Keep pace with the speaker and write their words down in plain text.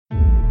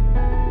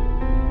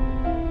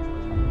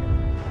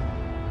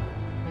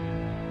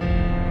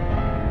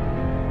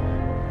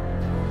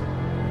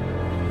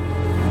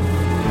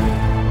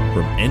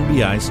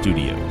NBI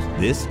Studios,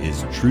 this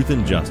is Truth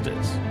and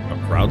Justice,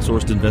 a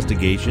crowdsourced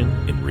investigation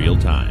in real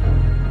time.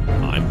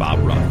 I'm Bob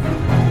Ruff.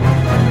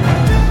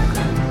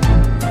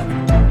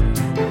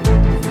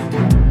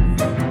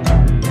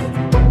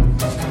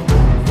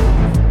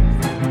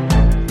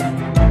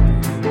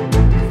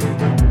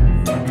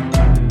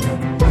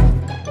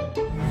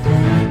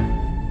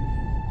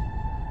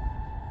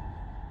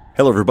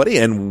 Hello, everybody,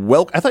 and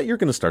welcome. I thought you were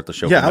going to start the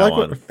show. Yeah,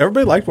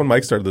 everybody liked when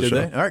Mike started the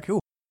show. All right, cool.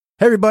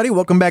 Hey, everybody,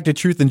 welcome back to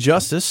Truth and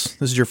Justice.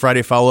 This is your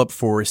Friday follow-up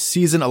for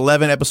Season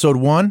 11, Episode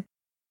 1.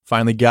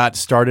 Finally got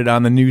started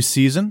on the new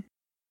season.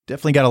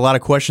 Definitely got a lot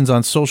of questions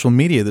on social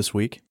media this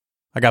week.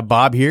 I got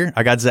Bob here.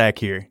 I got Zach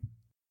here.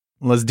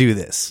 Let's do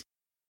this.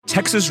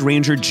 Texas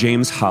Ranger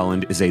James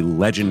Holland is a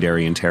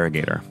legendary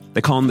interrogator.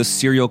 They call him the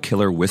serial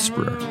killer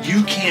whisperer.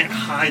 You can't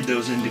hide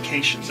those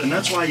indications, and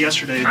that's why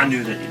yesterday I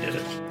knew that he did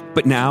it.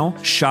 But now,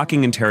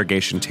 shocking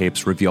interrogation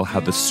tapes reveal how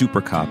the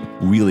super cop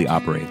really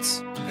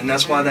operates. And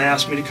that's why they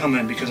asked me to come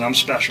in, because I'm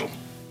special.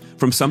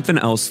 From Something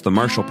Else, The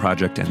Marshall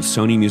Project, and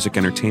Sony Music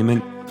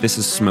Entertainment, this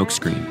is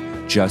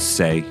Smokescreen. Just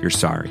say you're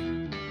sorry.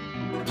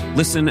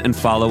 Listen and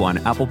follow on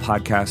Apple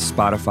Podcasts,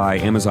 Spotify,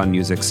 Amazon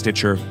Music,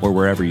 Stitcher, or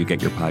wherever you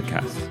get your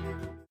podcasts.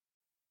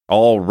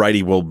 All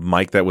righty. Well,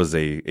 Mike, that was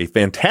a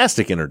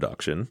fantastic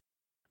introduction.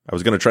 I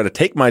was going to try to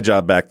take my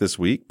job back this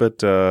week,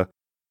 but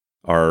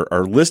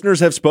our listeners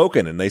have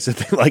spoken, and they said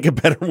they like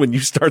it better when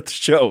you start the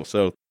show.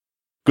 So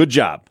good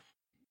job.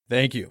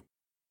 Thank you.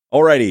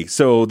 Alrighty,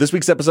 so this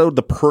week's episode,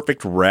 The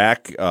Perfect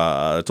Rack,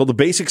 told the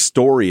basic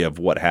story of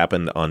what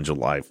happened on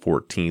July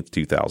 14th,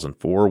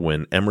 2004,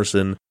 when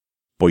Emerson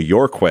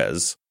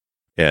Boyorquez,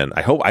 and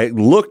I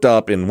looked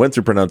up and went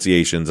through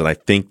pronunciations, and I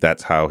think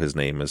that's how his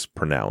name is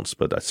pronounced,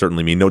 but I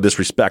certainly mean no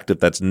disrespect if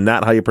that's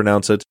not how you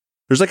pronounce it.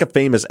 There's like a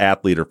famous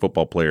athlete or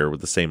football player with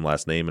the same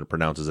last name and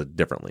pronounces it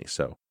differently,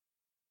 so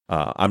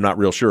I'm not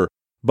real sure.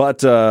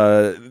 But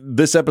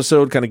this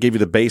episode kind of gave you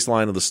the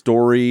baseline of the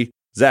story.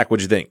 Zach,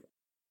 what'd you think?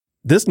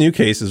 This new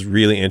case is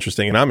really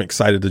interesting, and I'm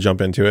excited to jump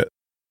into it.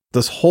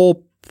 This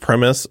whole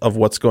premise of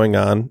what's going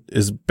on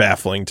is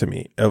baffling to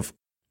me. Of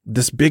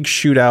this big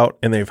shootout,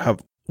 and they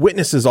have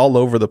witnesses all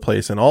over the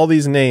place, and all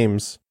these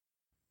names,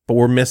 but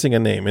we're missing a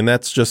name, and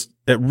that's just,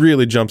 it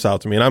really jumps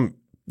out to me. And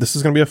this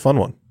is going to be a fun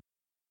one.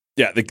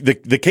 Yeah,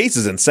 the case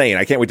is insane.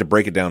 I can't wait to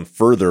break it down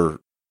further.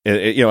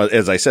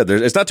 As I said,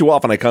 it's not too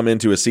often I come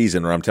into a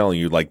season where I'm telling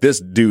you, like, this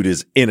dude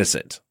is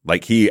innocent.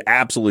 Like, he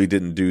absolutely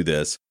didn't do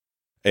this.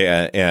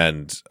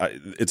 And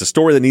it's a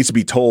story that needs to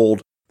be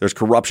told. There's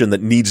corruption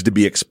that needs to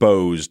be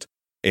exposed,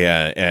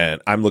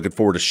 and I'm looking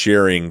forward to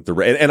sharing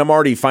and I'm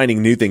already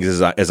finding new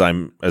things as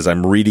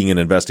I'm reading and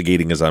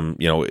investigating.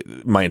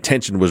 My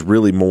intention was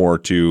really more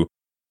to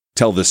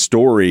tell this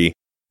story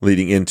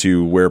leading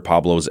into where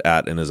Pablo's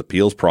at in his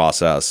appeals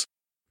process.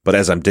 But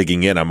as I'm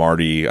digging in,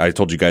 I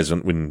told you guys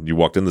when you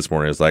walked in this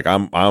morning, it's like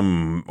I'm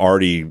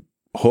already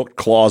hooked,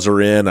 claws are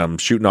in. I'm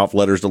shooting off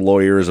letters to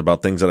lawyers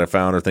about things that I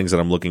found or things that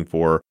I'm looking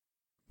for.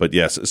 But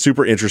yes,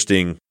 super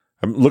interesting.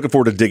 I'm looking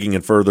forward to digging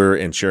in further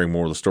and sharing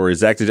more of the story.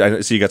 Zach,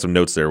 I see you got some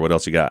notes there. What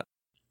else you got?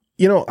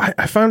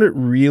 I found it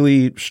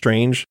really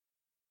strange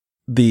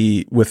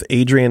with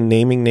Adrian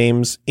naming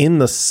names in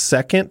the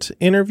second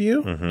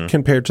interview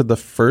compared to the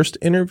first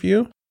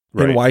interview,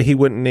 right, and why he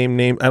wouldn't name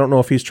names. I don't know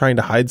if he's trying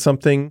to hide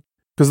something,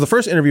 because the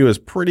first interview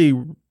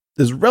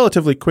is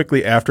relatively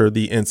quickly after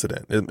the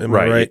incident. Am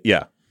I right?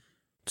 Yeah.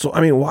 So,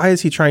 why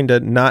is he trying to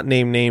not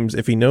name names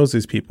if he knows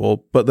these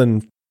people, but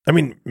then...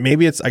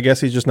 maybe I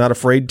guess he's just not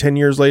afraid 10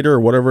 years later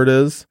or whatever it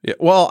is. Yeah,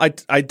 well,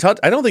 I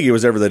don't think it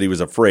was ever that he was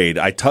afraid.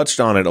 I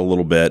touched on it a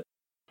little bit,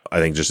 I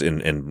think just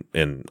in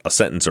a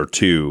sentence or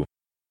two.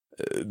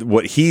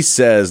 What he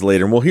says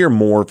later, and we'll hear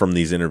more of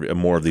these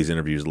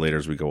interviews later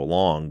as we go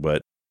along,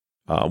 but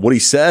what he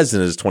says in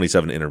his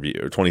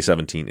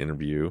 2017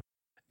 interview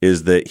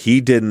is that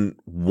he didn't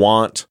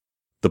want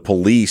the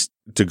police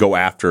to go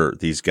after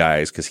these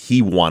guys because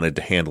he wanted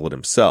to handle it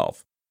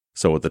himself.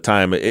 So at the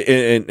time,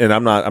 and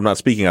I'm not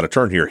speaking out of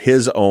turn here,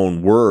 his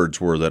own words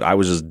were that I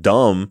was just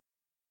dumb,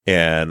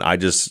 and I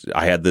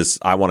had this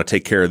I want to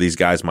take care of these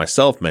guys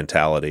myself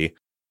mentality.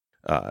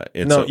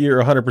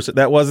 You're 100%.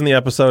 That wasn't the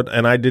episode,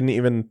 and I didn't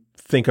even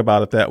think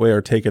about it that way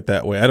or take it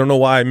that way. I don't know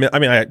why.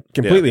 I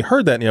completely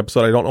heard that in the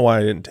episode. I don't know why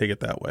I didn't take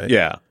it that way.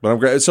 Yeah, but I'm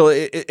great. So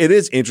it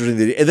is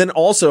interesting, and then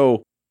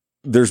also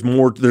there's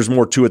more to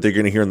it that you're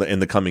going to hear in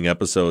the coming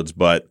episodes.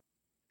 But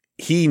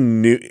he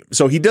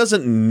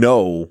doesn't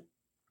know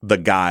the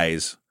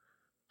guys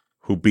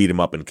who beat him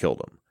up and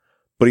killed him,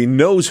 but he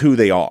knows who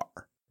they are.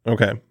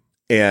 Okay.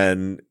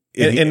 And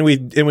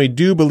we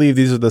do believe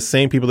these are the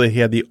same people that he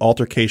had the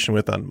altercation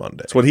with on Monday.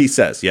 That's what he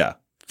says. Yeah.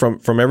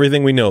 From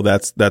everything we know,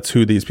 that's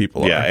who these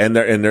people are. Yeah. And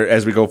there,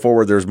 as we go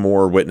forward, there's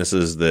more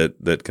witnesses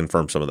that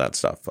confirm some of that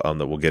stuff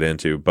that we'll get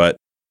into. But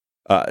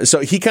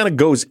so he kind of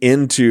goes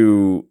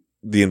into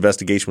the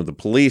investigation with the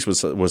police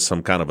with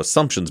some kind of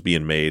assumptions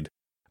being made.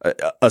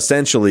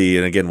 Essentially,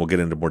 and again, we'll get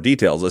into more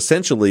details.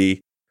 Essentially,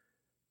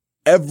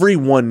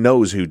 everyone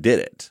knows who did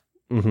it.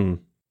 Mm-hmm.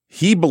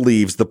 He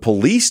believes the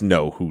police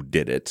know who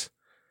did it.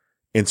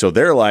 And so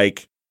they're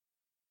like,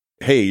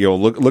 hey,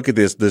 look at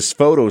this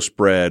photo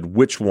spread.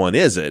 Which one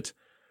is it?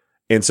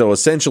 And so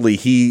essentially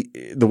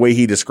the way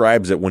he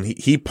describes it, when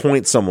he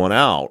points someone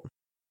out,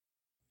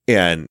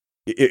 and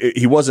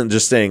he wasn't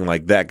just saying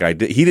like that guy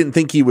did. He didn't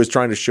think he was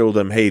trying to show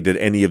them, hey, did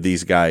any of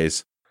these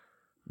guys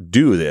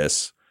do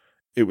this?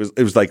 It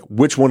was like,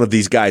 which one of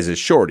these guys is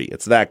Shorty?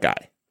 It's that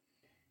guy.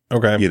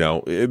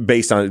 Okay.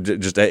 Based on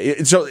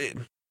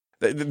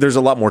there's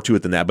a lot more to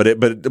it than that,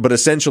 but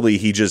essentially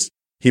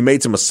he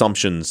made some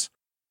assumptions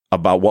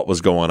about what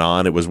was going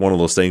on. It was one of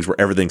those things where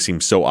everything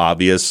seems so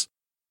obvious,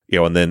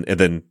 and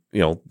then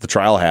the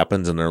trial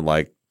happens and they're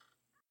like,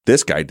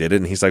 this guy did it,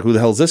 and he's like, who the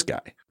hell is this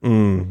guy?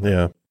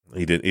 Yeah,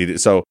 he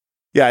did. So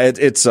yeah,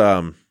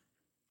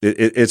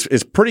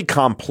 it's pretty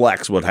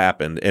complex what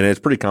happened, and it's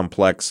pretty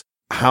complex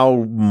how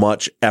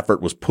much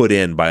effort was put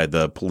in by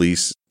the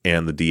police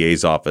and the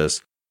DA's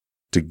office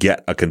to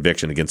get a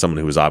conviction against someone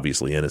who was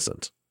obviously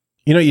innocent.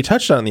 You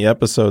touched on the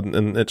episode,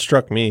 and it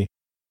struck me,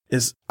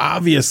 is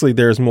obviously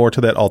there's more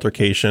to that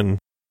altercation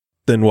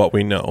than what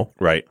we know.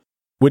 Right.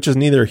 Which is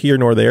neither here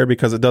nor there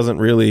because it doesn't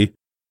really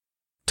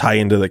tie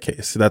into the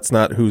case. That's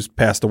not who's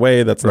passed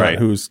away. That's not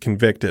who's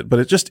convicted. But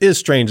it just is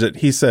strange that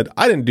he said,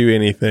 I didn't do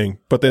anything,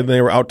 but then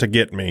they were out to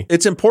get me.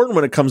 It's important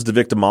when it comes to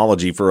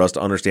victimology for us to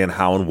understand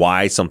how and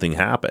why something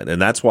happened.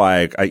 And that's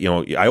why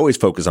I always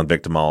focus on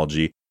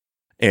victimology.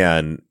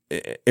 And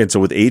so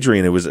with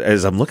Adrian, it was,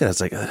 as I'm looking at it,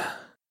 it's like,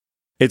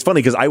 it's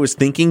funny because I was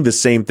thinking the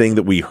same thing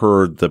that we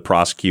heard the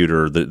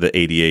prosecutor, the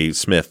ADA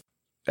Smith,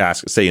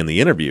 say in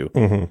the interview.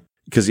 Mm-hmm.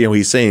 Because,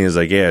 he's saying, is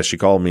like, yeah, she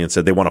called me and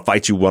said they want to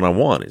fight you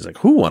one-on-one. He's like,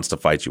 who wants to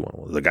fight you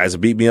one-on-one? The guys that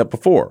beat me up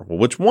before. Well,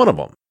 which one of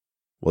them?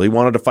 Well, he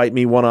wanted to fight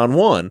me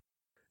one-on-one.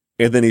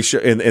 And then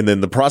and then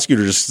the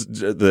prosecutor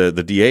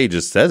the DA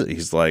just says it.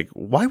 He's like,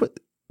 why would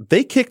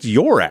they kicked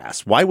your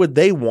ass? Why would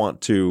they want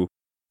to?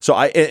 So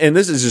and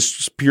this is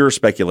just pure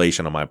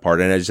speculation on my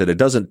part. And as I said,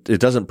 it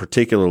doesn't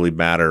particularly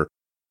matter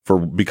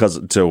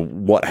because to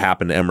what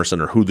happened to Emerson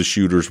or who the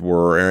shooters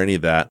were or any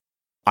of that.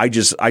 I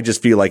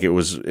just feel like it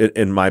was,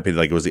 in my opinion,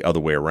 like it was the other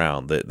way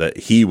around, that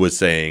he was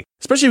saying,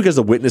 especially because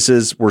the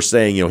witnesses were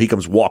saying, he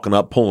comes walking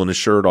up, pulling his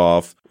shirt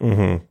off.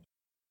 Mm-hmm.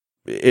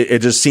 It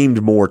just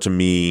seemed more to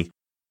me,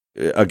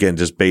 again,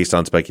 just based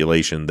on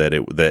speculation,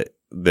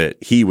 that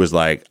he was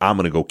like, I'm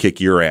going to go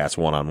kick your ass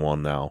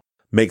one-on-one now.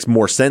 Makes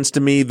more sense to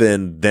me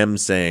than them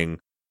saying,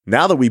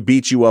 now that we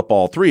beat you up,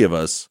 all three of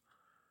us,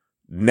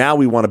 now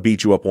we want to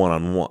beat you up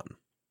one-on-one.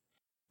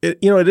 It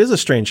is a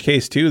strange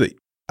case too, that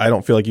I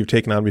don't feel like you've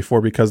taken on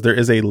before, because there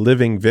is a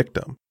living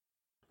victim.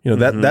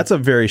 That's a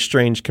very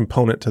strange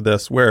component to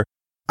this, where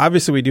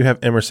obviously we do have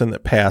Emerson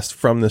that passed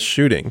from this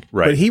shooting,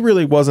 right? But he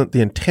really wasn't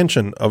the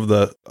intention of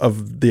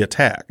the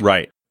attack,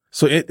 right?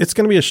 So it's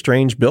going to be a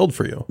strange build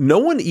for you. No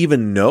one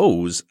even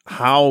knows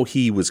how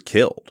he was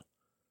killed.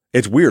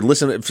 It's weird.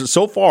 Listen,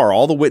 so far,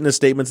 all the witness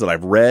statements that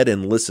I've read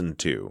and listened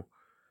to,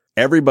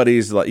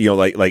 everybody's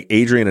like, like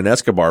Adrian and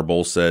Escobar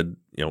both said,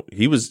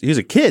 he's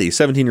a kid. He's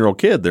a 17-year-old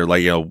kid. They're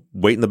like,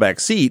 wait in the back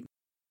seat.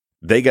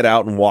 They get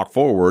out and walk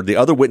forward. The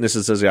other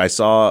witnesses says, I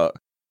saw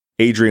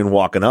Adrian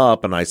walking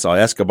up and I saw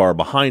Escobar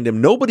behind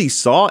him. Nobody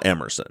saw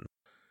Emerson.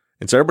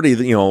 And so everybody,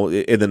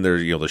 and then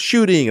there's, the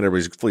shooting and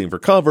everybody's fleeing for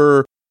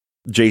cover.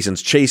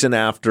 Jason's chasing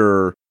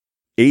after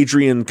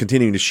Adrian,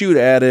 continuing to shoot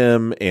at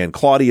him, and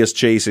Claudia's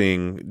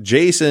chasing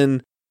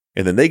Jason.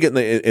 And then they get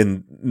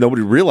and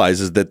nobody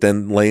realizes that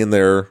then laying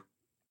there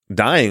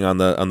dying on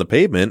the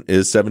pavement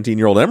is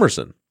 17-year-old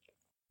Emerson.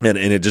 And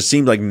it just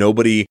seemed like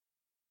nobody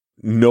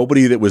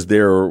that was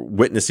there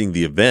witnessing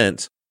the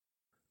event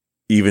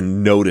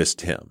even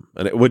noticed him.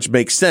 Which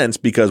makes sense,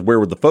 because where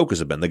would the focus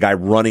have been? The guy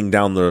running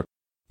down the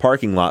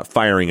parking lot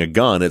firing a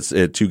gun. It's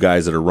two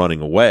guys that are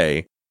running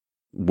away.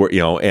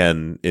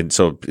 And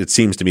so it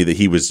seems to me that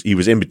he was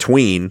in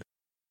between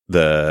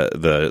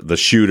the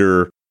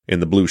shooter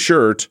in the blue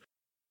shirt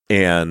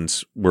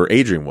and where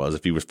Adrian was,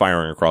 if he was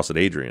firing across at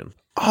Adrian.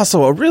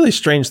 Also, a really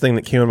strange thing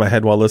that came in my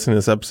head while listening to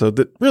this episode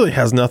that really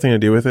has nothing to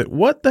do with it.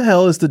 What the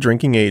hell is the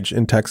drinking age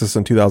in Texas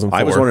in 2004?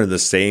 I was wondering the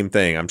same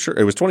thing. I'm sure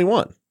it was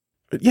 21.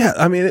 Yeah,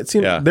 I mean, it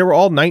seemed they were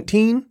all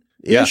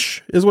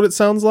 19-ish is what it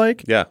sounds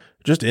like. Yeah.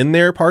 Just in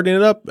there partying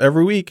it up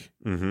every week.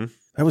 Mm-hmm.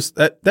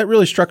 That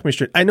really struck me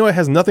straight. I know it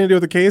has nothing to do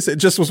with the case. It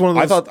just was one of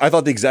those. I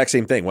thought the exact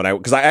same thing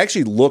because I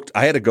actually looked.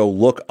 I had to go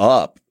look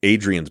up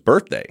Adrian's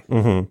birthday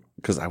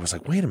because I was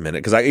like, wait a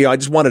minute, because I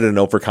just wanted to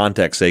know for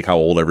context sake how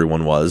old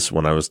everyone was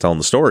when I was telling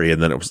the story,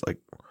 and then it was like,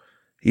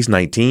 he's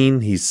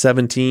 19, he's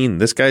 17,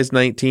 this guy's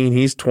 19,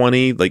 he's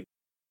 20. Like,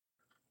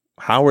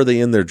 how are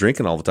they in there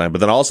drinking all the time? But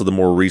then also the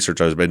more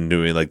research I've been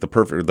doing, like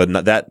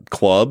that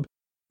club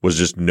was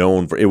just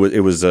known for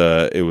there was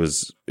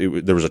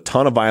a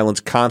ton of violence,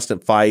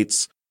 constant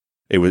fights.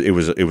 It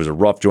was a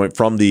rough joint.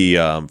 From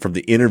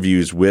the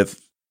interviews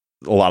with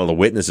a lot of the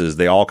witnesses,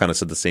 they all kind of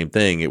said the same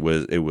thing. It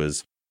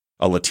was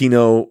a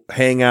Latino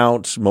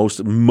hangout. Most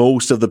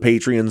of the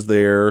patrons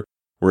there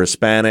were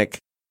Hispanic,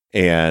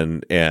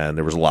 and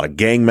there was a lot of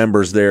gang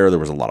members there. There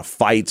was a lot of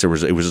fights. It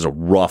was just a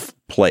rough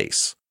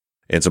place,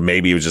 and so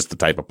maybe it was just the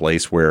type of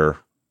place where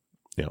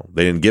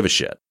they didn't give a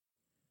shit.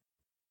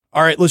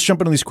 All right, let's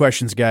jump into these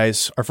questions,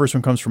 guys. Our first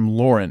one comes from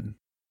Lauren.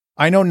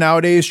 I know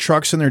nowadays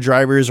trucks and their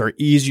drivers are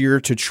easier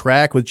to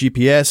track with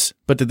GPS,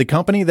 but did the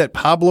company that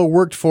Pablo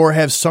worked for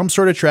have some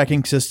sort of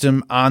tracking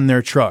system on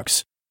their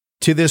trucks?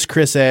 To this,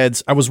 Chris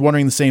adds, I was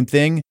wondering the same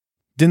thing.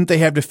 Didn't they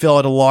have to fill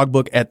out a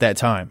logbook at that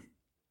time?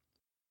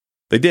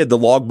 They did. The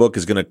logbook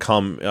is going to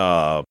come.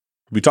 We'll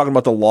be talking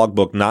about the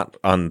logbook not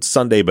on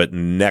Sunday, but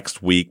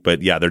next week.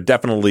 But yeah, there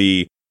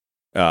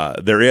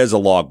is a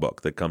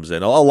logbook that comes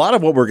in. A lot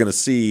of what we're going to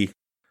see,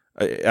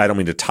 I don't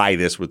mean to tie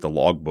this with the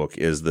logbook,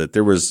 is that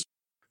there was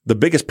the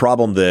biggest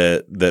problem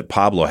that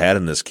Pablo had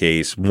in this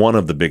case. One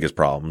of the biggest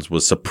problems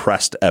was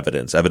suppressed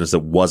evidence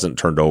that wasn't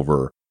turned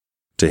over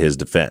to his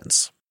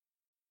defense.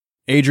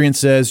 Adrian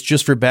says,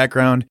 just for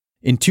background,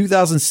 in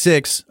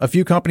 2006, a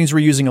few companies were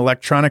using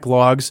electronic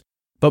logs,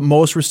 but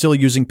most were still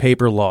using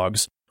paper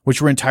logs,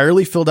 which were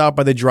entirely filled out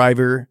by the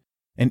driver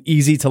and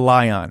easy to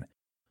lie on.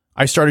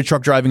 I started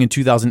truck driving in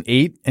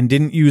 2008 and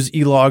didn't use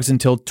e-logs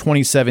until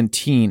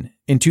 2017.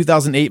 In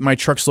 2008, my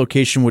truck's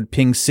location would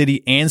ping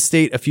city and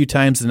state a few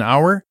times an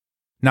hour.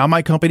 Now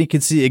my company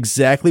can see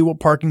exactly what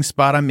parking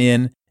spot I'm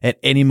in at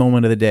any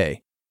moment of the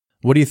day.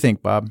 What do you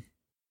think, Bob?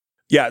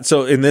 Yeah,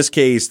 so in this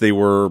case, they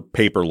were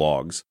paper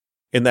logs,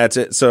 and that's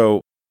it.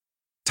 So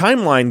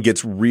timeline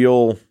gets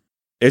real,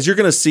 as you're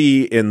going to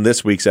see in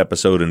this week's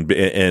episode,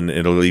 and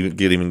it'll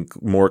get even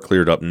more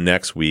cleared up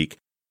next week.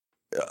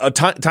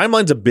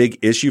 Timeline's a big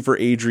issue for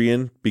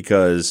Adrian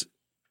because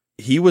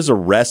he was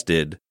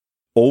arrested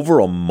over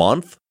a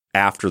month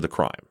after the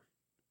crime.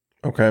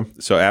 Okay.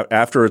 So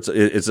after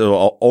it's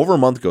over a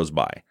month goes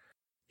by,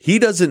 he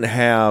doesn't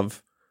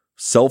have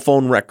cell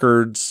phone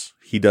records.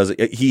 He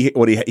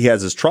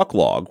has his truck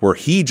log where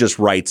he just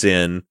writes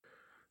in,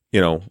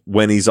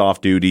 when he's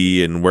off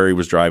duty and where he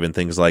was driving,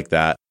 things like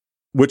that,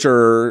 which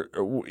are,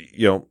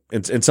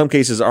 in some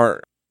cases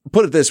are,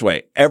 put it this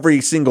way,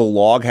 every single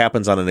log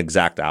happens on an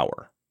exact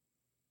hour.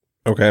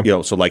 Okay.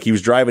 So like he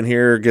was driving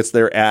here, gets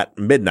there at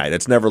midnight.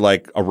 It's never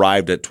like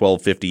arrived at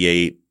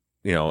 12:58,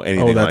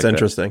 anything. Oh, that's like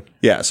interesting. That.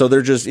 Yeah. So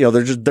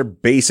they're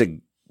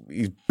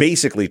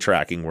basically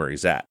tracking where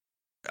he's at.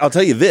 I'll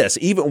tell you this,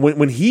 even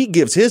when he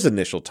gives his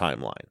initial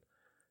timeline,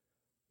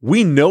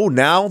 we know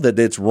now that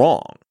it's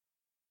wrong,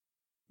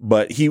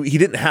 but he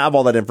didn't have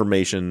all that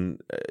information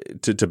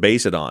to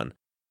base it on.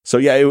 So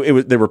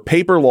yeah, there were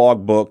paper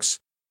log books.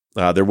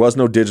 There was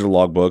no digital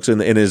log books,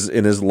 and in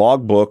his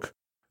logbook,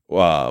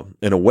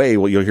 in a way,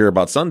 what you'll hear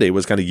about Sunday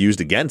was kind of used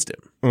against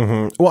him.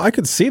 Mm-hmm. Well, I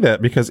could see that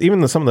because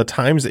even some of the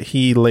times that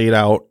he laid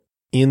out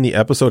in the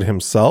episode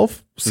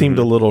himself seemed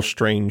a little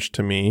strange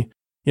to me.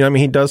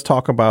 He does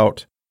talk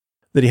about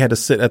that he had to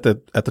sit at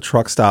the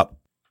truck stop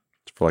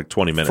for like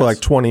 20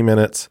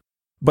 minutes.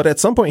 But at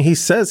some point he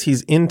says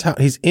he's in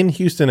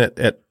Houston at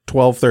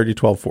 12:30,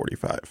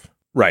 12:45.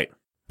 Right.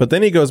 But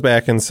then he goes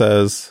back and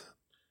says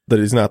that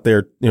he's not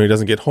there. He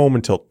doesn't get home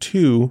until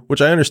 2,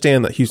 which I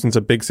understand that Houston's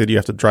a big city. You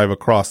have to drive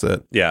across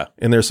it. Yeah.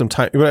 And there's some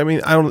time,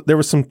 but there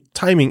was some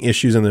timing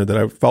issues in there that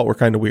I felt were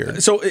kind of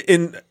weird. So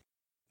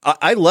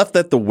I left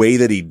that the way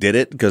that he did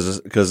it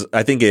because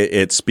I think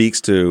it speaks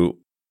to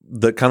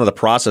the kind of the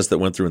process that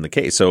went through in the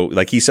case. So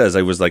like he says,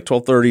 I was like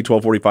 12:30,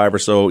 12:45 or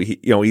so.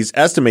 He's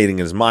estimating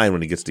in his mind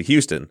when he gets to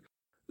Houston.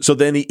 So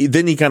then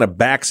he kind of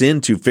backs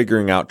into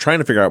trying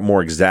to figure out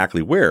more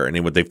exactly where.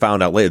 And what they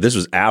found out later, this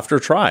was after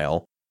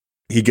trial.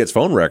 He gets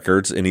phone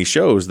records and he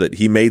shows that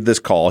he made this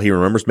call. He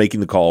remembers making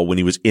the call when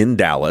he was in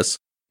Dallas.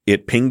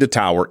 It pinged a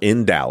tower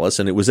in Dallas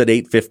and it was at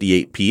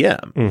 8:58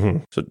 p.m. Mm-hmm.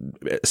 So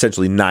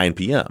essentially 9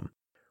 p.m.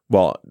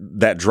 Well,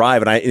 that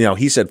drive, and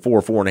he said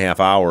 4.5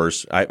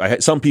 hours. I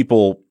had some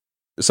people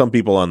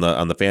on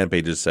the fan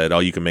pages said, "Oh,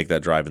 you can make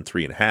that drive in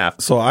 3.5."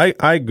 So I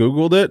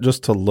Googled it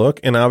just to look,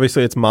 and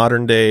obviously it's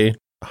modern day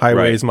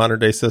highways, modern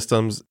day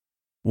systems.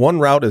 One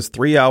route is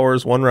 3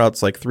 hours, one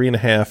route's like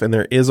 3.5, and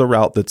there is a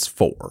route that's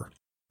 4.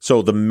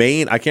 So the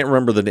main, I can't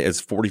remember it's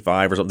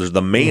 45 or something. There's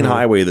the main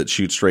highway that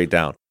shoots straight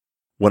down.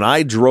 When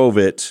I drove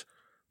it,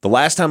 the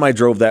last time I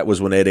drove that was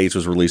when Ed H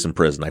was released in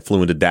prison. I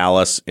flew into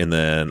Dallas and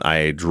then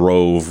I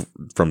drove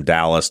from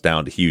Dallas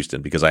down to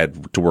Houston because I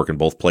had to work in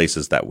both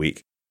places that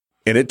week.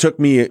 And it took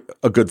me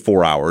a good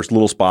 4 hours,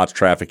 little spots,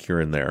 traffic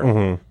here and there.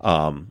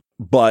 Mm-hmm.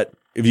 But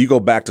if you go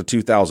back to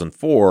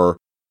 2004,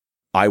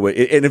 I would,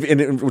 and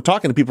if we're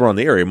talking to people around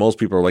the area, most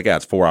people are like, yeah,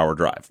 it's a 4-hour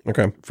drive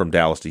from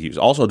Dallas to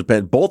Houston. Also,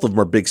 both of them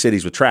are big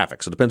cities with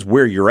traffic. So it depends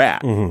where you're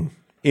at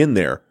in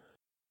there.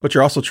 But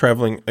you're also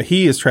traveling,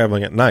 he is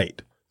traveling at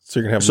night. So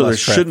you're going to have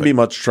less there shouldn't be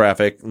much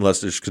traffic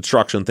unless there's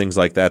construction, things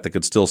like that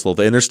could still slow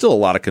down. And there's still a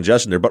lot of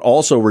congestion there. But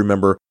also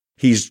remember,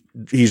 he's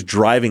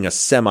driving a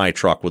semi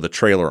truck with a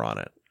trailer on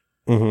it.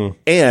 Mm-hmm.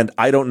 And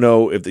I don't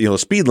know if, the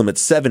speed limit's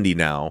 70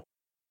 now.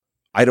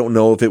 I don't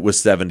know if it was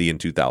 70 in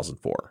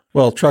 2004.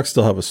 Well, trucks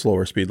still have a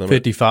slower speed limit.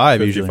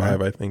 55 usually.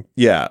 55, I think.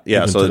 Yeah.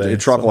 So today, the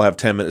truck will have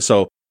 10 minutes.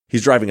 So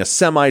he's driving a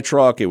semi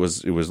truck. It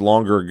was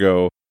longer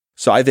ago.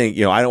 So I think,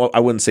 I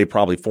wouldn't say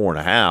probably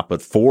 4.5,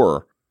 but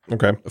 4.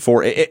 Okay.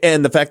 4.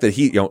 And the fact that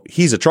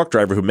he's a truck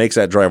driver who makes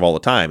that drive all the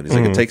time. And he's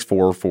like, it takes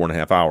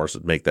 4.5 hours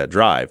to make that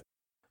drive.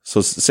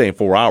 So it's saying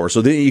 4 hours.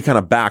 So then you kind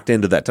of backed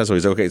into that time. So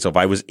he's okay. So if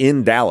I was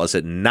in Dallas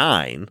at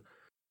 9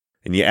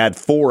 and you add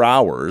 4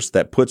 hours,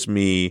 that puts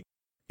me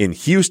in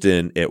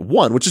Houston at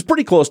 1, which is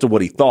pretty close to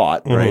what he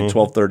thought, right?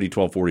 12:30,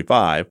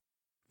 12:45.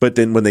 But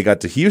then when they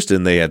got to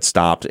Houston, they had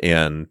stopped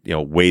and,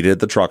 waited at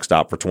the truck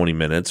stop for 20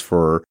 minutes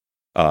for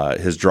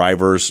his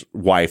driver's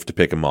wife to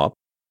pick him up.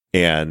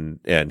 And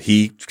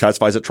he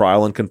testifies at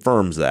trial and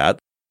confirms that.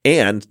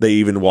 And they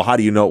even, how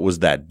do you know it was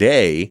that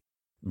day?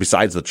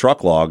 Besides the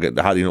truck log,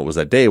 how do you know it was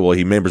that day? Well,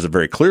 he remembers it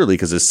very clearly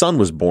because his son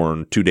was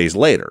born 2 days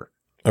later.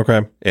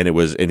 Okay. And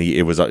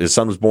his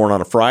son was born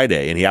on a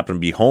Friday, and he happened to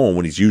be home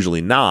when he's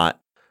usually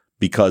not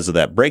because of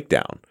that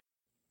breakdown.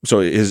 So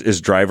his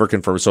driver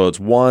confirmed. So it's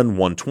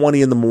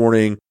 1:20 in the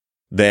morning.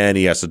 Then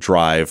he has to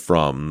drive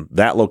from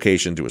that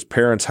location to his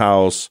parents'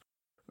 house,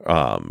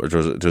 or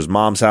to his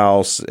mom's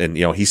house. And,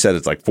 he said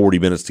it's like 40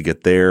 minutes to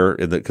get there.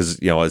 Because,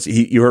 as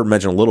you heard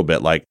mention a little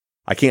bit, like,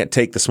 I can't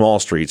take the small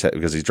streets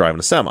because he's driving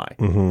a semi.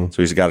 So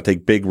he's got to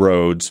take big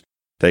roads.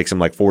 Takes him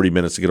like 40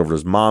 minutes to get over to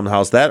his mom's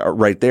house. That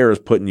right there is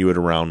putting you at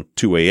around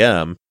 2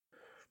 a.m.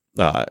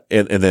 And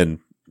then,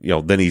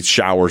 then he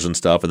showers and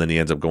stuff, and then he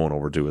ends up going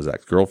over to his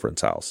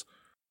ex-girlfriend's house.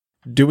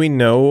 Do we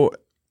know,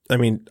 I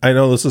mean, I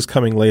know this is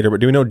coming later, but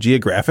do we know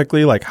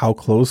geographically, like how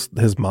close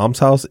his mom's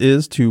house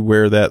is to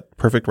where that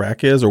perfect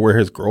rack is, or where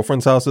his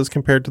girlfriend's house is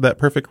compared to that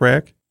perfect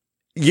rack?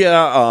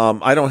 Yeah,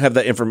 I don't have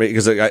that information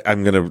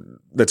because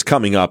that's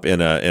coming up in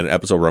an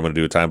episode where I'm going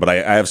to do a time, but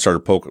I have started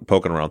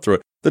poking around through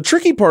it. The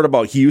tricky part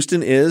about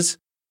Houston is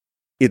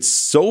it's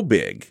so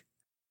big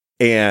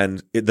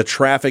and the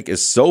traffic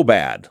is so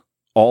bad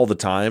all the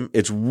time.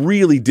 It's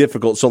really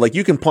difficult. So like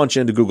you can punch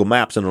into Google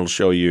Maps and it'll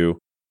show you,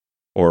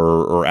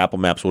 or Apple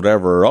Maps,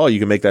 whatever. Oh, you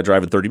can make that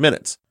drive in 30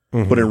 minutes.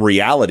 But in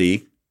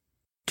reality,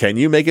 can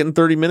you make it in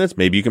 30 minutes?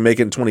 Maybe you can make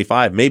it in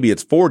 25. Maybe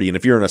it's 40. And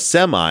if you're in a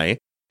semi,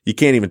 you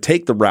can't even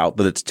take the route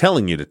that it's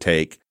telling you to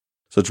take.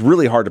 So it's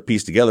really hard to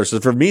piece together.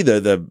 So for me,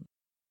 the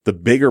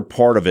bigger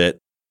part of it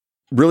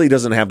really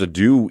doesn't have to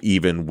do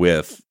even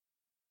with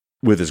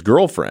his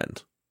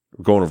girlfriend,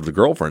 going over to the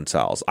girlfriend's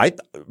house. I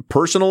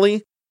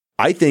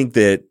think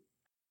that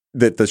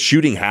the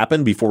shooting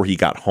happened before he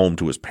got home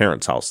to his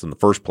parents' house in the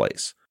first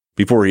place,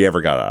 before he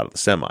ever got out of the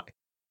semi.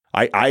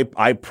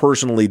 I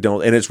personally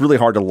don't, and it's really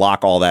hard to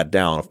lock all that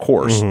down, of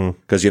course,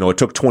 because, it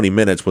took 20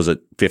 minutes. Was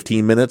it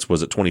 15 minutes?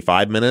 Was it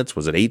 25 minutes?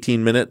 Was it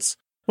 18 minutes?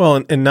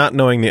 Well, and not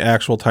knowing the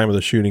actual time of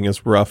the shooting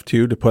is rough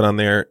too, to put on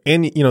there.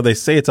 And, they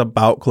say it's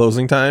about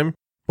closing time,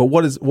 but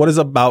what is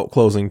about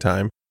closing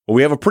time? Well,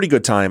 we have a pretty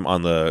good time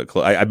on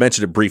I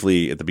mentioned it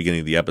briefly at the beginning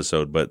of the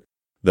episode, but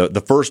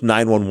the first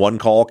 911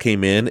 call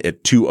came in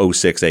at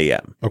 2:06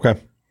 a.m. Okay.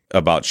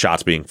 About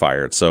shots being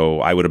fired.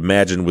 So I would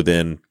imagine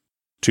within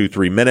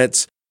 2-3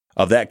 minutes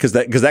of that, because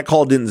that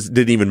call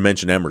didn't even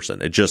mention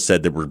Emerson. It just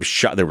said there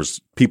was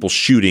people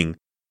shooting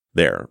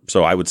there.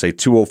 So I would say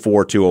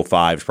 2:04,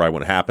 2:05 is probably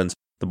when it happens.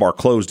 The bar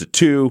closed at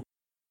 2,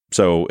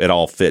 so it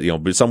all fit.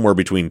 Somewhere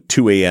between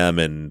 2 a.m.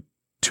 and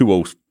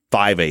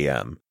 2:05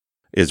 a.m.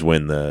 is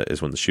when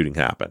the shooting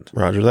happened.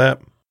 Roger that.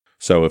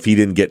 So if he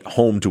didn't get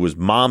home to his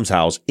mom's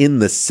house in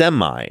the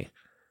semi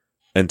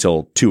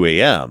until 2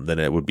 a.m., then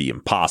it would be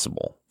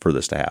impossible for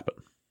this to happen,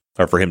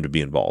 or for him to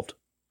be involved.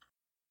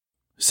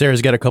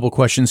 Sarah's got a couple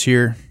questions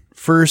here.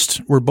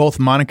 First, were both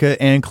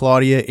Monica and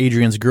Claudia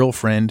Adrian's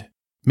girlfriend,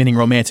 meaning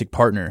romantic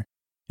partner?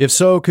 If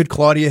so, could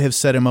Claudia have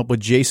set him up with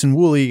Jason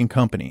Woolley and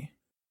company?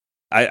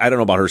 I don't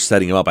know about her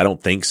setting him up. I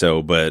don't think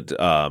so, but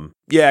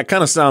yeah, it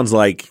kind of sounds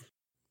like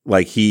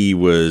he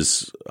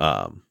was.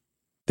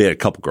 They had a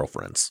couple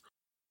girlfriends,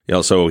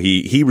 so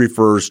he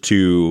refers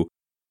to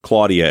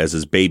Claudia as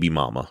his baby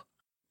mama.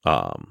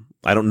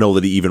 I don't know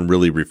that he even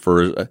really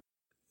refers.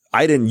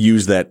 I didn't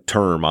use that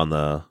term on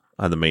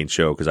the main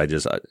show because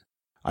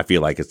I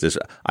feel like it's this.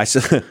 I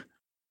said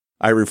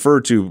I refer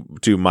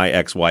to my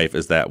ex-wife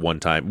as that one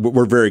time.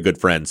 We're very good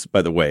friends,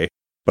 by the way,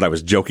 but I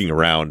was joking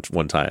around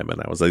one time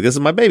and I was like, "This is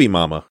my baby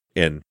mama,"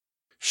 and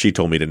she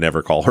told me to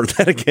never call her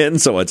that again.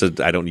 So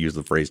I don't use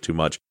the phrase too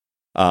much.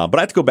 But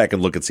I have to go back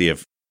and look and see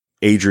if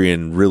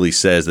Adrian really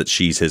says that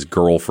she's his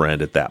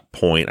girlfriend at that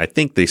point. I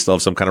think they still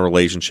have some kind of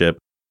relationship,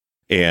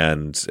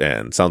 and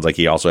sounds like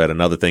he also had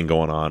another thing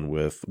going on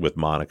with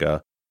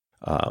Monica.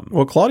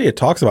 Well, Claudia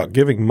talks about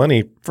giving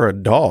money for a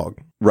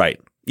dog.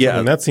 Right. Yeah.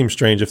 And that seems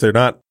strange if they're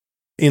not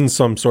in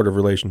some sort of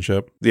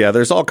relationship. Yeah,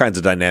 there's all kinds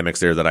of dynamics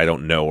there that I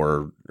don't know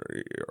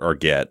or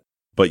get.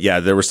 But yeah,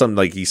 there was some,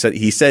 like he said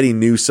he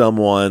knew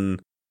someone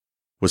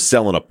was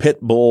selling a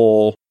pit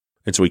bull,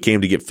 and so he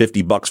came to get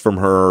 $50 from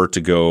her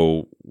to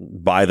go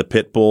buy the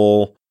pit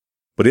bull.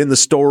 But in the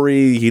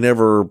story, he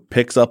never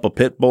picks up a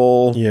pit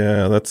bull.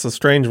 Yeah, that's a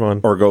strange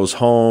one. Or goes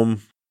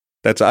home.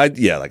 I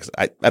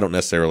don't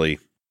necessarily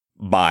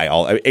buy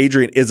all.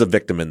 Adrian is a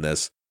victim in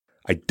this.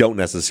 I don't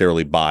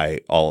necessarily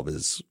buy all of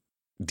his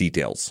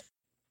details.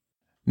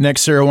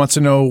 Next, Sarah wants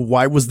to know,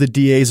 why was the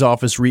DA's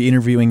office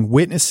re-interviewing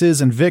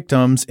witnesses and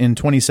victims in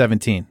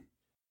 2017?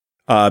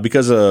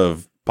 Because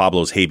of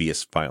Pablo's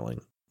habeas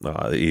filing.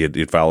 He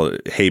had filed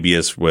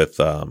habeas with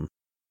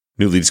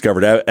newly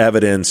discovered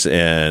evidence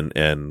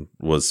and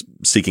was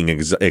seeking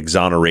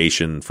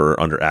exoneration for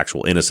under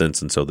actual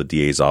innocence. And so the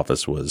DA's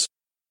office was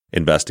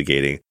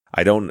investigating.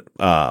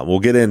 We'll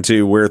get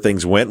into where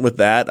things went with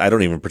that. I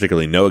don't even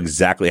particularly know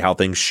exactly how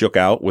things shook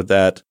out with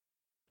that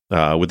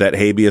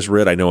habeas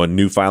writ. I know a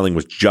new filing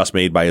was just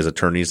made by his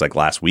attorneys like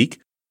last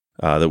week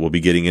that we'll be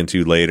getting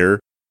into later.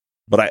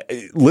 But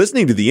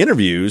listening to the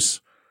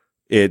interviews,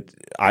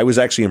 I was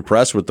actually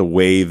impressed with the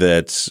way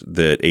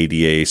that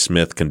ADA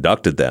Smith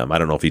conducted them. I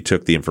don't know if he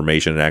took the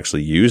information and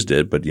actually used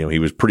it, but he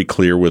was pretty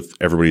clear with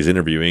everybody's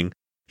interviewing.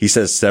 He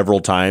says several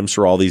times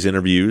through all these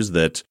interviews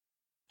that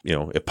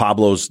if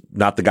Pablo's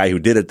not the guy who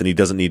did it, then he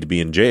doesn't need to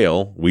be in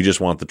jail. We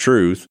just want the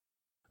truth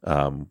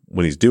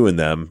when he's doing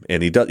them.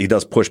 And he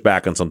does push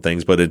back on some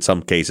things, but in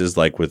some cases,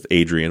 like with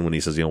Adrian, when he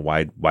says,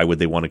 why would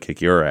they want to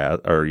kick your ass,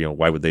 or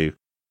why would they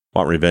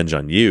want revenge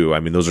on you? I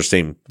mean, those are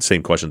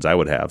same questions I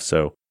would have.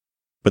 So,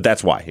 but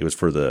that's why it was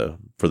for the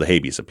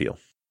habeas appeal.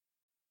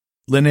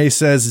 Lene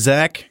says,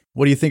 Zach,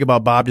 what do you think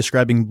about Bob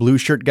describing Blue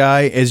Shirt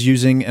Guy as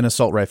using an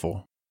assault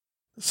rifle?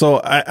 So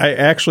I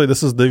actually,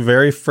 this is the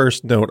very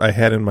first note I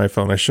had in my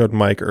phone. I showed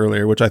Mike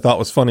earlier, which I thought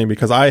was funny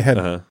because I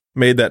had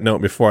made that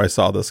note before I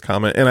saw this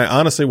comment. And I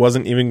honestly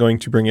wasn't even going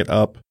to bring it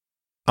up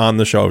on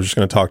the show. I was just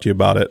going to talk to you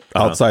about it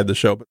outside the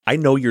show. I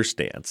know your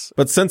stance.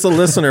 But since a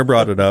listener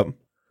brought it up,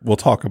 we'll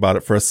talk about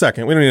it for a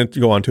second. We don't need to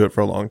go on to it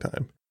for a long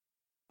time.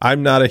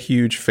 I'm not a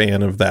huge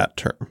fan of that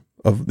term,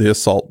 of the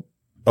assault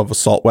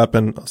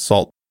weapon,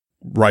 assault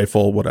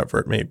rifle, whatever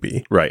it may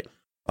be. Right.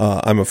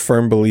 I'm a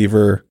firm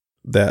believer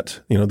that,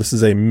 this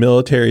is a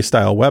military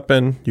style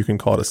weapon. You can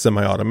call it a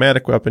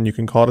semi-automatic weapon. You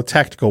can call it a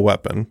tactical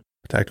weapon,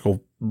 a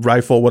tactical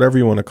rifle, whatever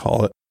you want to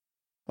call it.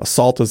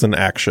 Assault is an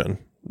action.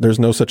 There's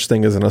no such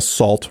thing as an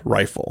assault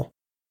rifle.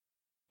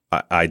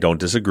 I don't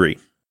disagree.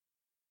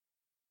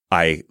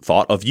 I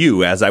thought of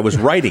you as I was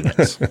writing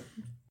it.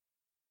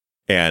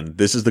 And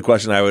this is the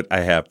question I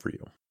have for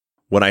you.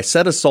 When I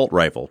said assault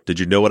rifle, did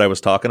you know what I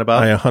was talking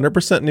about? I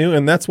 100% knew,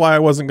 and that's why I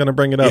wasn't going to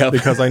bring it up,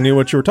 because I knew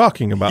what you were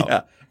talking about.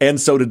 Yeah. And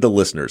so did the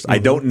listeners. I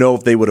don't know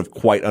if they would have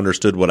quite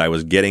understood what I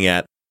was getting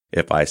at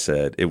if I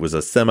said it was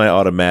a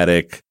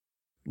semi-automatic,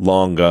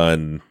 long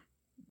gun,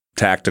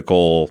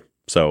 tactical.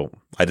 So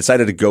I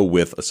decided to go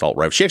with assault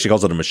rifle. She actually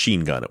calls it a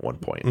machine gun at one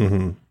point.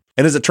 Mm-hmm.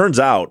 And as it turns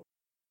out,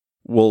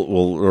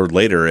 or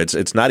later,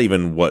 it's not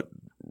even what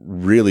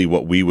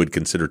we would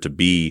consider to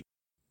be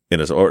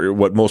or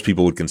what most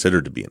people would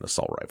consider to be an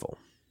assault rifle.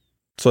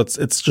 So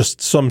it's just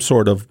some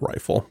sort of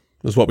rifle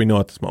is what we know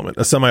at this moment,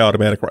 a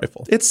semi-automatic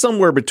rifle. It's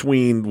somewhere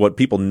between what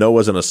people know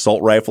as an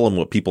assault rifle and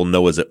what people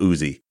know as a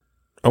Uzi.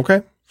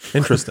 Okay,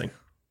 interesting.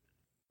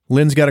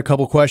 Lynn's got a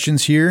couple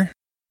questions here.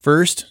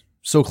 First,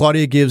 so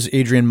Claudia gives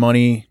Adrian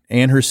money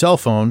and her cell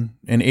phone,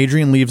 and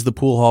Adrian leaves the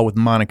pool hall with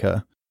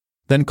Monica.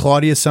 Then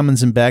Claudia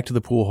summons him back to the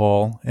pool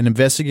hall, and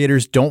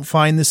investigators don't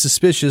find this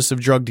suspicious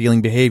of drug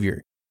dealing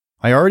behavior.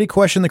 I already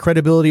question the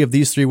credibility of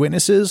these three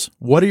witnesses.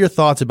 What are your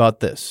thoughts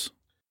about this?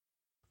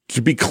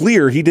 To be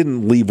clear, he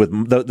didn't leave with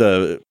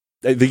I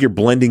think you're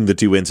blending the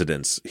two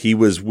incidents. He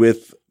was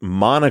with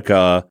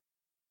Monica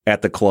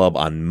at the club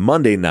on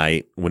Monday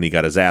night when he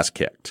got his ass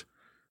kicked.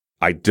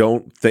 I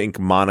don't think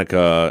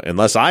Monica,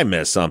 unless I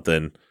missed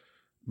something,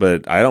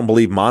 but I don't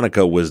believe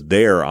Monica was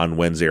there on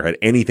Wednesday or had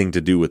anything to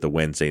do with the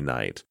Wednesday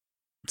night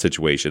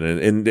situation.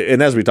 And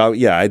as we talk,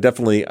 I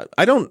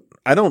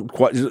don't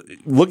quite,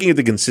 looking at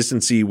the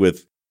consistency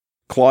with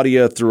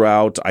Claudia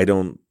throughout, I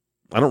don't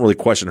really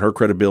question her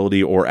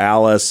credibility or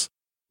Alice.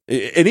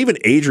 And even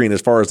Adrian,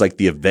 as far as like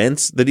the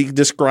events that he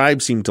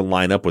described seem to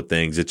line up with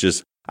things. It's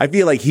just, I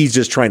feel like he's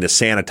just trying to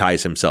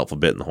sanitize himself a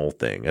bit in the whole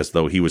thing, as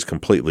though he was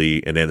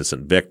completely an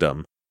innocent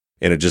victim.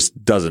 And it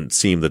just doesn't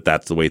seem that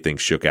that's the way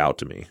things shook out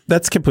to me.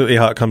 That's completely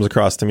how it comes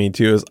across to me,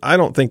 too, is I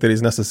don't think that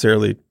he's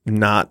necessarily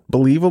not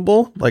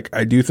believable. Like,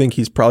 I do think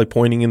he's probably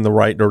pointing in the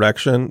right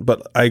direction,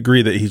 but I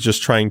agree that he's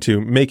just trying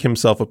to make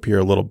himself appear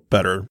a little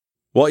better.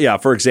 Well, yeah,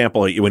 for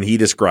example, when he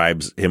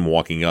describes him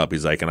walking up,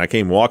 he's like, and I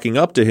came walking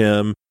up to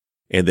him,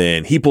 and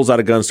then he pulls out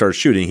a gun and starts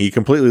shooting. He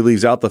completely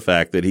leaves out the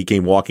fact that he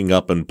came walking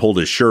up and pulled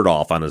his shirt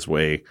off on his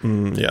way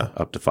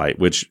up to fight,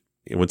 which...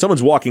 when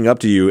someone's walking up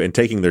to you and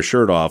taking their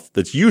shirt off,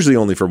 that's usually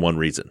only for one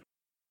reason.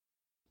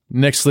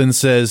 Next, Lynn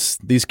says,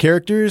 these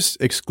characters,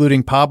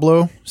 excluding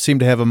Pablo, seem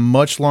to have a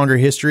much longer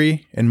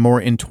history and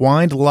more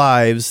entwined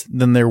lives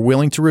than they're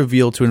willing to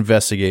reveal to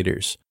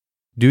investigators.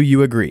 Do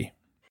you agree?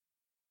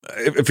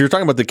 If you're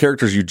talking about the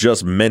characters you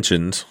just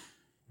mentioned,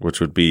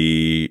 which would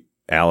be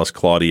Alice,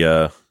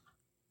 Claudia,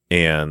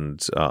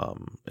 and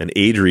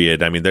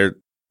Adrian, I mean, it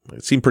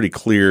seemed pretty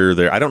clear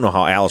there. I don't know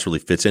how Alice really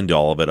fits into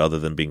all of it other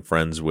than being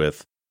friends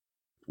with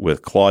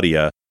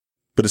Claudia.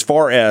 But as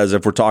far as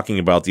if we're talking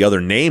about the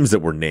other names that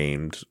were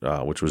named,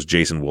 which was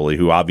Jason Woolley,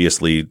 who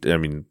obviously, I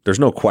mean, there's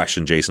no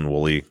question Jason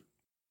Woolley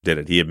did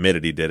it. He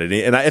admitted he did it.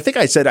 And I think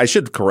I said, I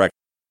should correct.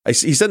 I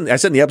said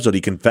in the episode,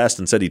 he confessed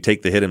and said he'd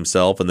take the hit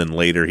himself. And then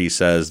later he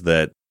says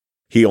that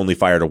he only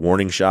fired a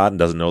warning shot and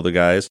doesn't know the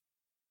guys.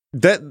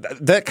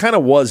 That kind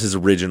of was his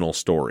original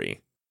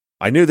story.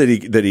 I knew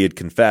that he had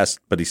confessed,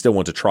 but he still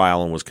went to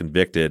trial and was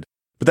convicted.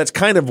 But that's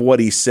kind of what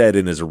he said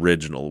in his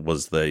original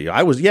was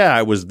I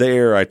was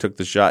there, I took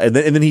the shot. And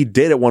then he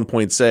did at one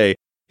point say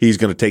he's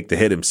going to take the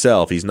hit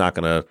himself. He's not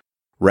going to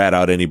rat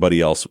out anybody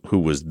else who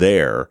was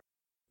there.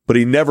 But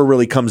he never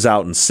really comes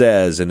out and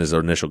says in his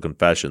initial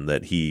confession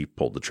that he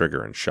pulled the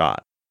trigger and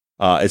shot.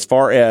 As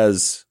far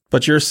as...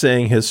 But you're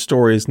saying his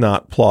story is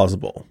not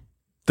plausible.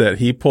 That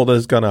he pulled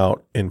his gun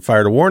out and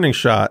fired a warning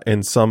shot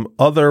and some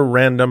other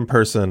random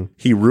person...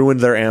 He ruined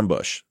their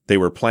ambush. They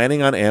were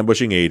planning on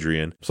ambushing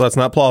Adrian. So that's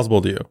not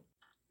plausible to you?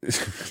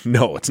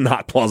 No, it's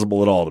not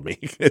plausible at all to me.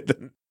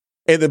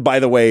 And then, by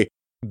the way,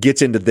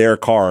 gets into their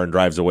car and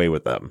drives away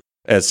with them,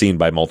 as seen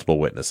by multiple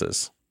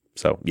witnesses.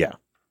 So, yeah.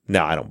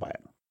 No, I don't buy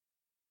it.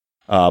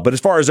 But as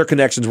far as their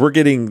connections, we're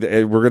going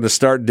to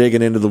start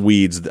digging into the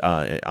weeds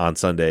on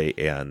Sunday.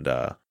 And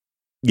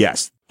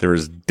yes, there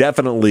is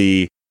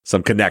definitely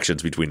some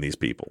connections between these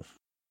people.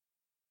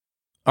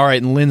 All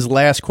right, and Lynn's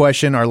last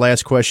question, our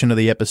last question of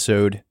the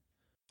episode.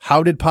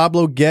 How did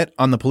Pablo get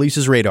on the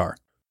police's radar?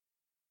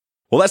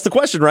 Well, that's the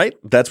question, right?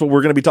 That's what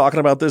we're going to be talking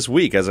about this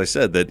week. As I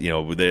said,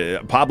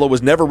 that Pablo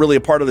was never really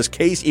a part of this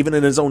case. Even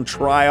in his own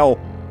trial,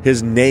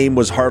 his name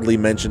was hardly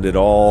mentioned at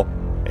all.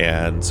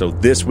 And so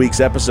this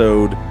week's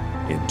episode,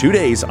 in 2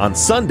 days on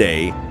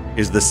Sunday,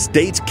 is the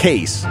state's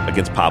case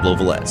against Pablo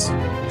Velez.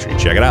 Make sure you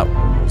check it out.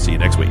 See you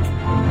next week.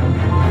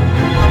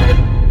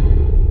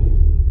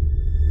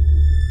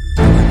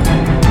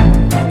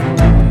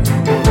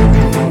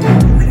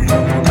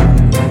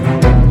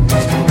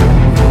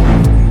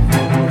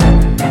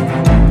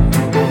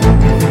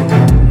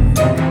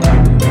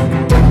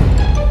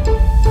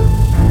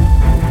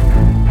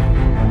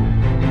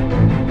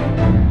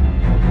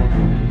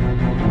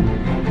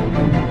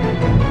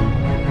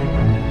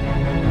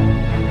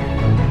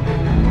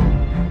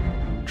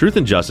 Truth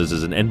and Justice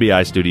is an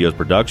NBI Studios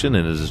production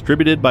and is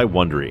distributed by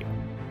Wondery.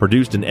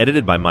 Produced and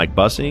edited by Mike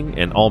Bussing,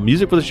 and all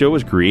music for the show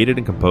was created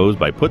and composed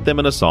by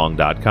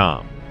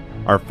PutThemInASong.com.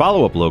 Our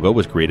follow-up logo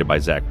was created by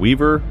Zach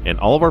Weaver, and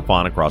all of our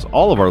font across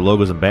all of our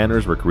logos and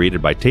banners were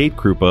created by Tate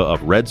Krupa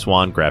of Red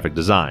Swan Graphic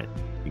Design.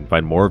 You can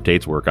find more of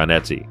Tate's work on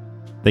Etsy.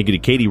 Thank you to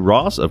Katie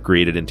Ross of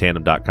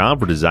CreatedInTandem.com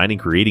for designing,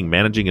 creating,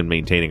 managing, and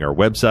maintaining our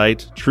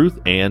website,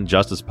 Truth and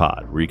Justice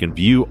Pod, where you can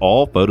view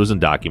all photos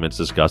and documents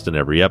discussed in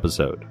every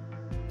episode.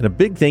 And a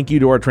big thank you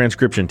to our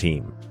transcription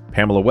team,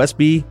 Pamela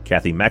Westby,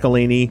 Kathy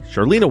McElhaney,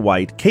 Charlena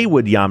White,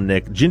 Kaywood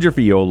Yomnick, Ginger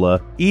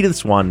Fiola, Edith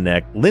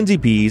Swanneck, Lindsay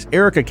Pease,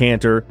 Erica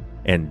Cantor,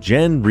 and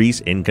Jen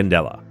Reese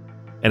Incandela.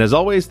 And as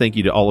always, thank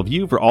you to all of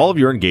you for all of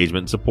your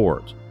engagement and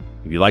support.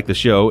 If you like the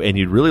show and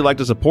you'd really like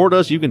to support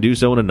us, you can do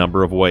so in a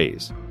number of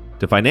ways.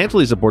 To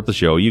financially support the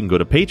show, you can go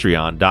to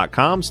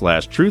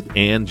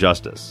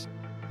patreon.com/truthandjustice.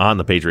 On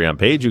the Patreon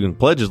page, you can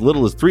pledge as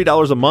little as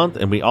 $3 a month,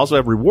 and we also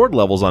have reward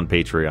levels on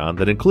Patreon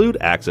that include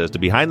access to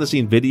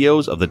behind-the-scenes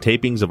videos of the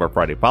tapings of our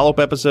Friday follow-up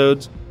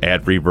episodes,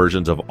 ad-free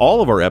versions of all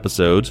of our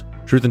episodes,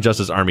 Truth and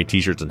Justice Army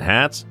t-shirts and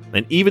hats,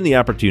 and even the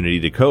opportunity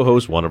to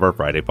co-host one of our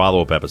Friday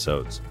follow-up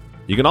episodes.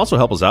 You can also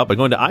help us out by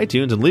going to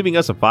iTunes and leaving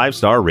us a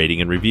 5-star rating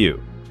and review.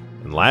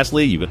 And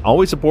lastly, you can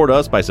always support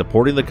us by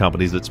supporting the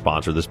companies that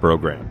sponsor this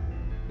program.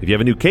 If you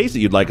have a new case that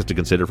you'd like us to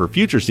consider for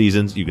future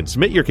seasons, you can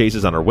submit your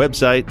cases on our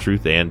website,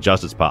 Truth and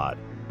Justice Pod.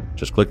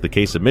 Just click the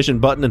case submission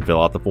button and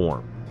fill out the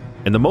form.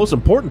 And the most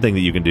important thing that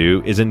you can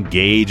do is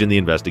engage in the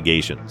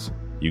investigations.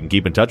 You can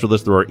keep in touch with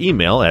us through our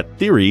email at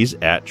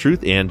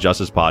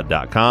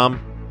theories@truthandjusticepod.com.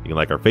 You can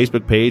like our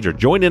Facebook page or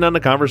join in on the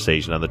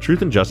conversation on the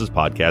Truth and Justice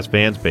Podcast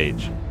fans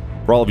page.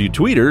 For all of you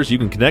tweeters, you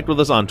can connect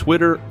with us on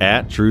Twitter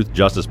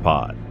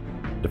 @TruthJusticePod.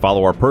 To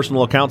follow our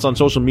personal accounts on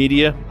social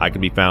media, I can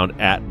be found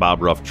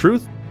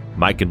 @BobRuffTruth.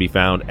 Mike can be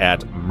found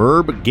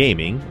 @Murb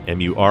Gaming,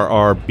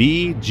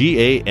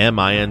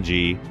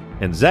 MURRBGAMING,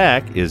 and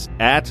Zach is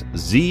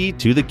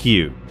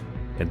 @Z2TheQ.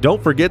 And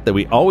don't forget that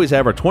we always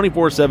have our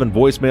 24/7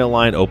 voicemail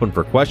line open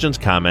for questions,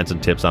 comments,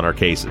 and tips on our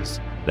cases.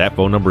 That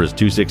phone number is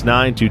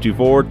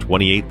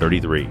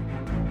 269-224-2833.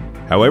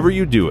 However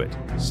you do it,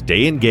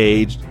 stay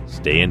engaged,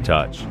 stay in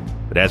touch.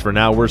 But as for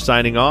now, we're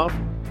signing off.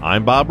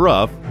 I'm Bob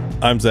Ruff.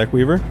 I'm Zach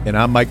Weaver. And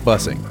I'm Mike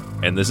Bussing.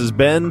 And this has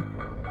been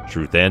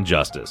Truth and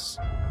Justice.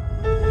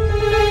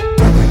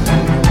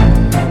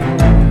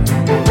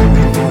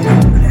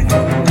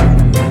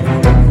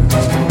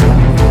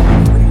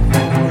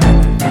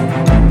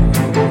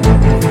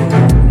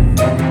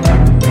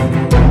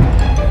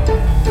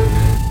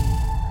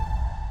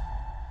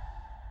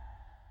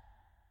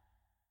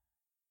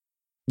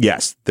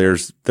 Yes,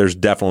 there's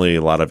definitely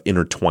a lot of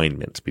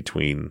intertwinement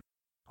between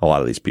a lot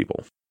of these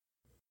people.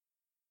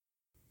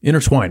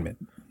 Intertwinement.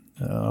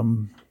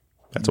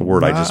 That's a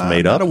word I just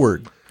made up. Not a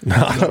word.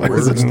 Not a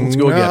word. Let's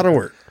go again. Not a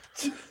word.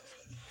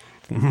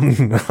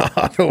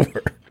 Not a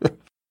word.